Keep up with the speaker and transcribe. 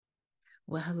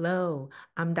Well, hello.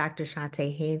 I'm Dr.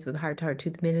 Shantae Haynes with Heart to Heart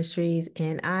Tooth Ministries,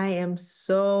 and I am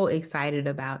so excited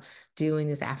about doing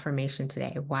this affirmation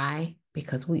today. Why?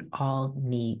 Because we all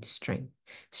need strength.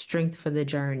 Strength for the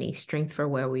journey, strength for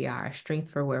where we are,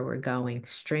 strength for where we're going.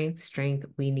 Strength, strength.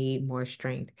 We need more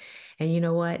strength. And you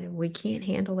know what? We can't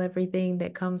handle everything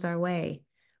that comes our way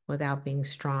without being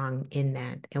strong in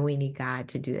that. And we need God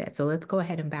to do that. So let's go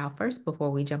ahead and bow first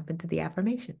before we jump into the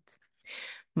affirmations.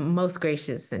 Most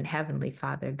gracious and heavenly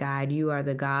Father God, you are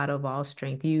the God of all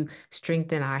strength. You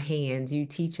strengthen our hands. You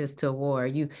teach us to war.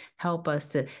 You help us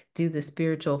to do the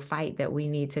spiritual fight that we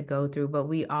need to go through. But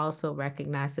we also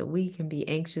recognize that we can be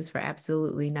anxious for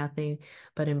absolutely nothing,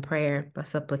 but in prayer, by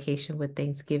supplication with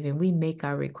thanksgiving, we make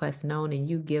our requests known and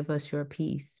you give us your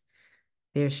peace.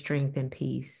 There's strength and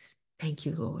peace. Thank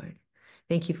you, Lord.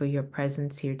 Thank you for your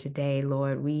presence here today,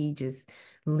 Lord. We just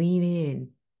lean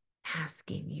in,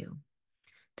 asking you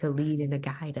to lead and to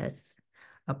guide us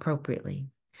appropriately.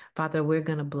 Father, we're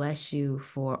going to bless you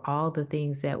for all the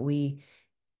things that we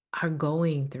are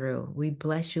going through. We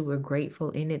bless you. We're grateful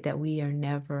in it that we are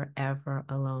never, ever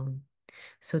alone.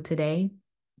 So today,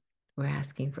 we're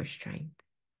asking for strength.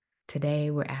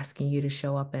 Today, we're asking you to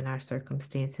show up in our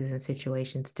circumstances and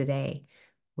situations. Today,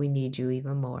 we need you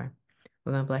even more.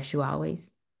 We're going to bless you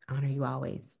always, honor you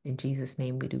always. In Jesus'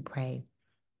 name, we do pray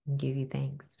and give you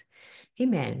thanks.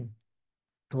 Amen.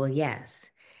 Well, yes.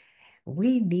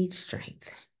 We need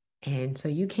strength. And so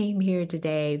you came here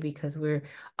today because we're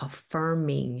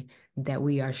affirming that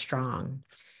we are strong.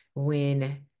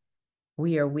 When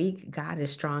we are weak, God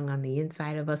is strong on the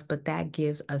inside of us, but that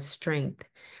gives us strength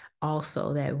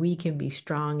also that we can be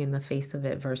strong in the face of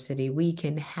adversity. We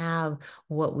can have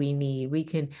what we need. We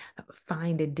can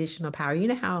find additional power. You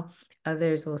know how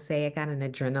others will say, I got an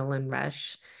adrenaline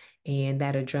rush, and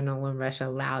that adrenaline rush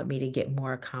allowed me to get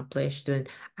more accomplished than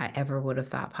I ever would have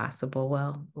thought possible.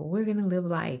 Well, we're going to live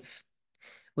life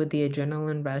with the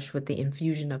adrenaline rush, with the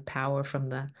infusion of power from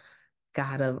the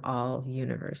God of all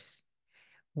universe.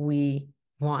 We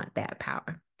want that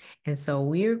power. And so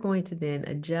we're going to then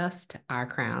adjust our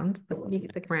crowns. Let me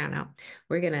get the crown out.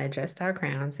 We're going to adjust our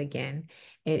crowns again.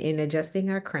 And in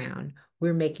adjusting our crown,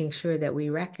 we're making sure that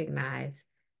we recognize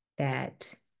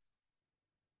that,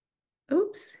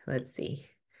 oops, let's see.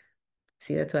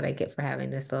 See, that's what I get for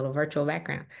having this little virtual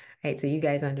background. All right, so you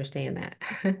guys understand that.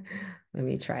 Let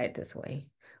me try it this way.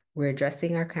 We're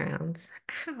adjusting our crowns.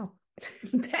 Ow,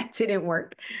 that didn't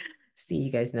work. See,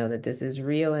 you guys know that this is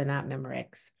real and not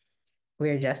Memorex.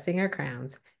 We're adjusting our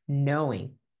crowns,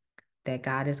 knowing that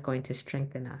God is going to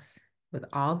strengthen us with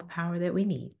all the power that we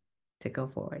need to go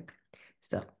forward.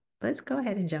 So let's go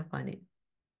ahead and jump on it.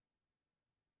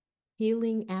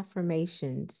 Healing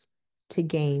affirmations to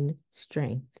gain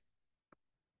strength.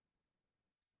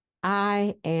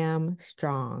 I am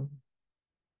strong.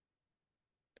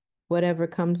 Whatever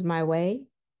comes my way,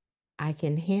 I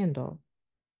can handle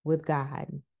with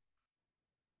God.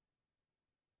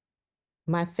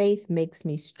 My faith makes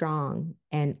me strong,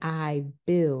 and I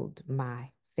build my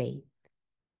faith.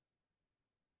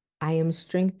 I am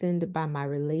strengthened by my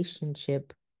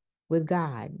relationship with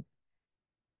God.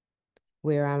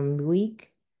 Where I'm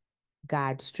weak,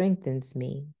 God strengthens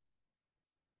me.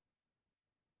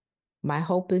 My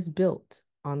hope is built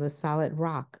on the solid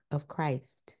rock of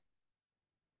Christ.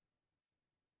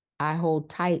 I hold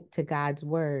tight to God's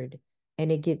word,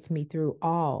 and it gets me through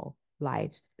all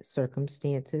life's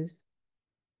circumstances.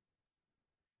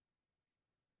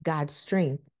 God's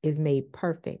strength is made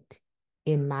perfect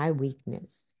in my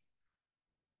weakness.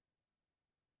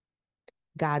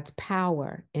 God's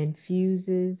power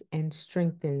infuses and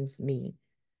strengthens me.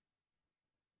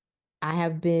 I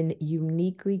have been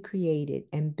uniquely created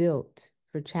and built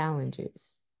for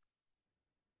challenges.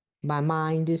 My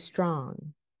mind is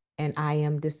strong and I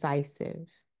am decisive.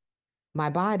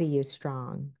 My body is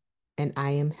strong and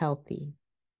I am healthy.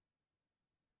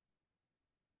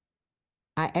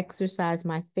 I exercise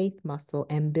my faith muscle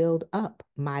and build up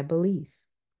my belief.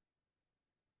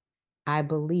 I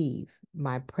believe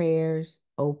my prayers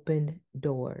open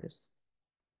doors.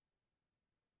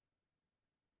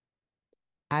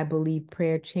 I believe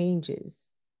prayer changes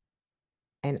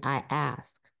and I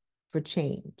ask for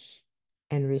change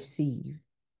and receive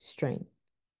strength.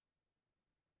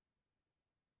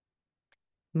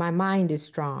 My mind is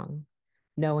strong,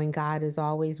 knowing God is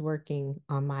always working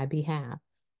on my behalf.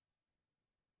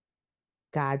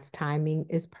 God's timing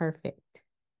is perfect,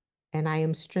 and I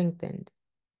am strengthened,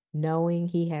 knowing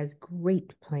He has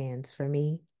great plans for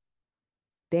me.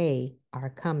 They are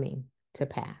coming to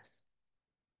pass.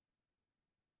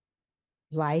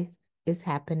 Life is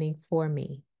happening for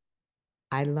me.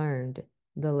 I learned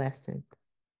the lesson.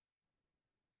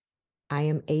 I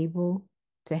am able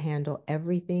to handle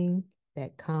everything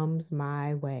that comes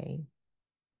my way.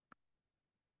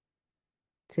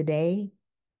 Today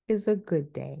is a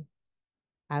good day.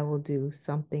 I will do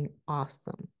something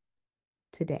awesome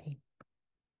today.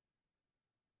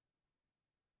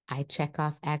 I check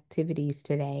off activities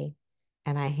today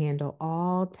and I handle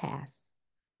all tasks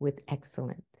with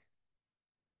excellence.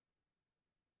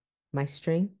 My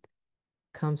strength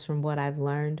comes from what I've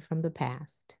learned from the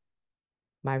past,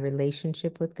 my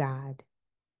relationship with God,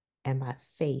 and my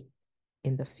faith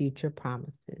in the future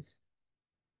promises.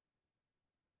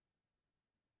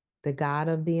 The God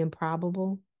of the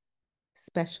improbable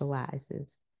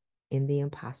specializes in the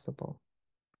impossible.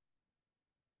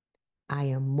 I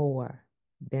am more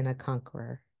than a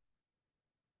conqueror.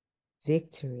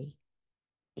 Victory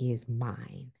is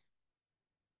mine.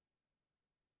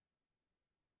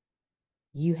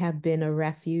 You have been a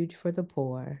refuge for the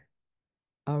poor,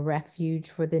 a refuge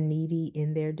for the needy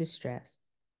in their distress,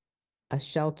 a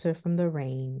shelter from the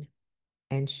rain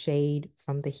and shade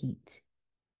from the heat.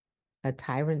 A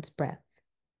tyrant's breath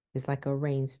is like a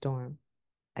rainstorm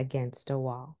against a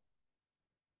wall.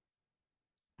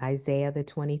 Isaiah, the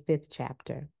 25th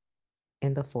chapter,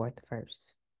 and the 4th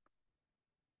verse.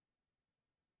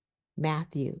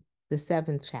 Matthew, the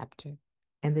 7th chapter,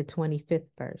 and the 25th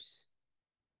verse.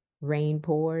 Rain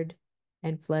poured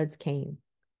and floods came.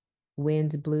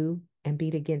 Winds blew and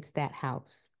beat against that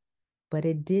house, but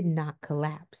it did not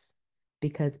collapse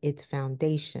because its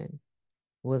foundation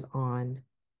was on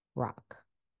rock.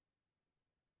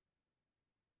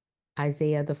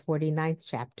 Isaiah, the 49th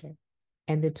chapter,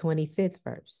 and the 25th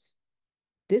verse.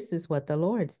 This is what the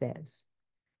Lord says.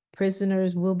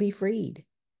 Prisoners will be freed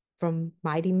from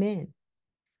mighty men.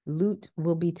 Loot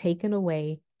will be taken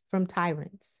away from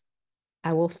tyrants.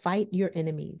 I will fight your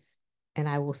enemies, and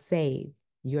I will save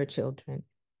your children.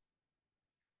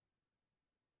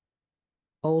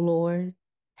 O Lord,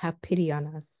 have pity on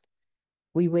us.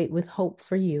 We wait with hope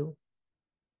for you.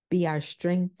 Be our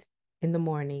strength in the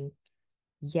morning.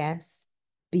 Yes,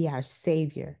 be our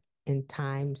Savior in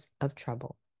times of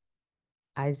trouble.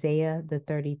 Isaiah, the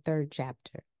 33rd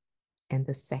chapter, and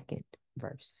the 2nd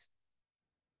verse.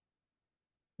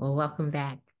 Well, welcome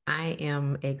back. I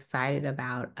am excited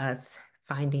about us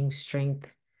finding strength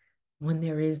when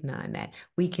there is none, that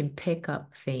we can pick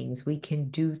up things, we can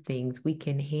do things, we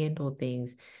can handle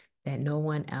things that no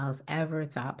one else ever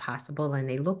thought possible. And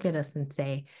they look at us and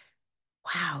say,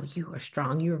 wow, you are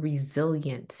strong, you're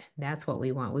resilient. That's what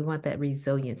we want. We want that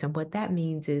resilience. And what that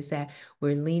means is that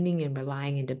we're leaning and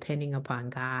relying and depending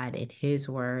upon God and His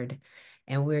word,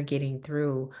 and we're getting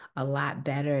through a lot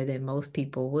better than most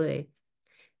people would.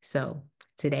 So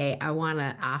today I want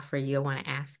to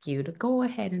ask you to go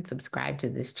ahead and subscribe to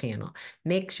this channel.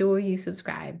 Make sure you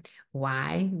subscribe.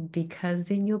 Why? Because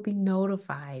then you'll be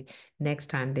notified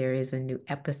next time there is a new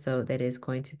episode that is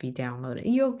going to be downloaded.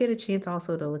 You'll get a chance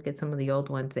also to look at some of the old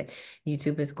ones that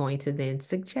YouTube is going to then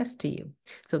suggest to you.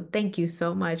 So thank you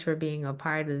so much for being a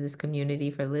part of this community,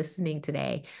 for listening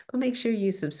today. But make sure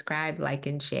you subscribe, like,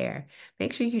 and share.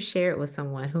 Make sure you share it with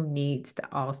someone who needs to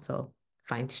also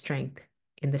find strength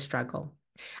in the struggle.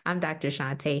 I'm Dr.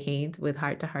 Shantae Haynes with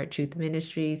Heart to Heart Truth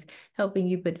Ministries, helping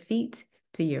you put feet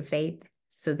to your faith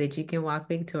so that you can walk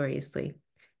victoriously.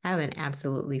 Have an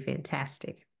absolutely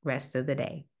fantastic rest of the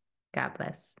day. God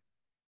bless.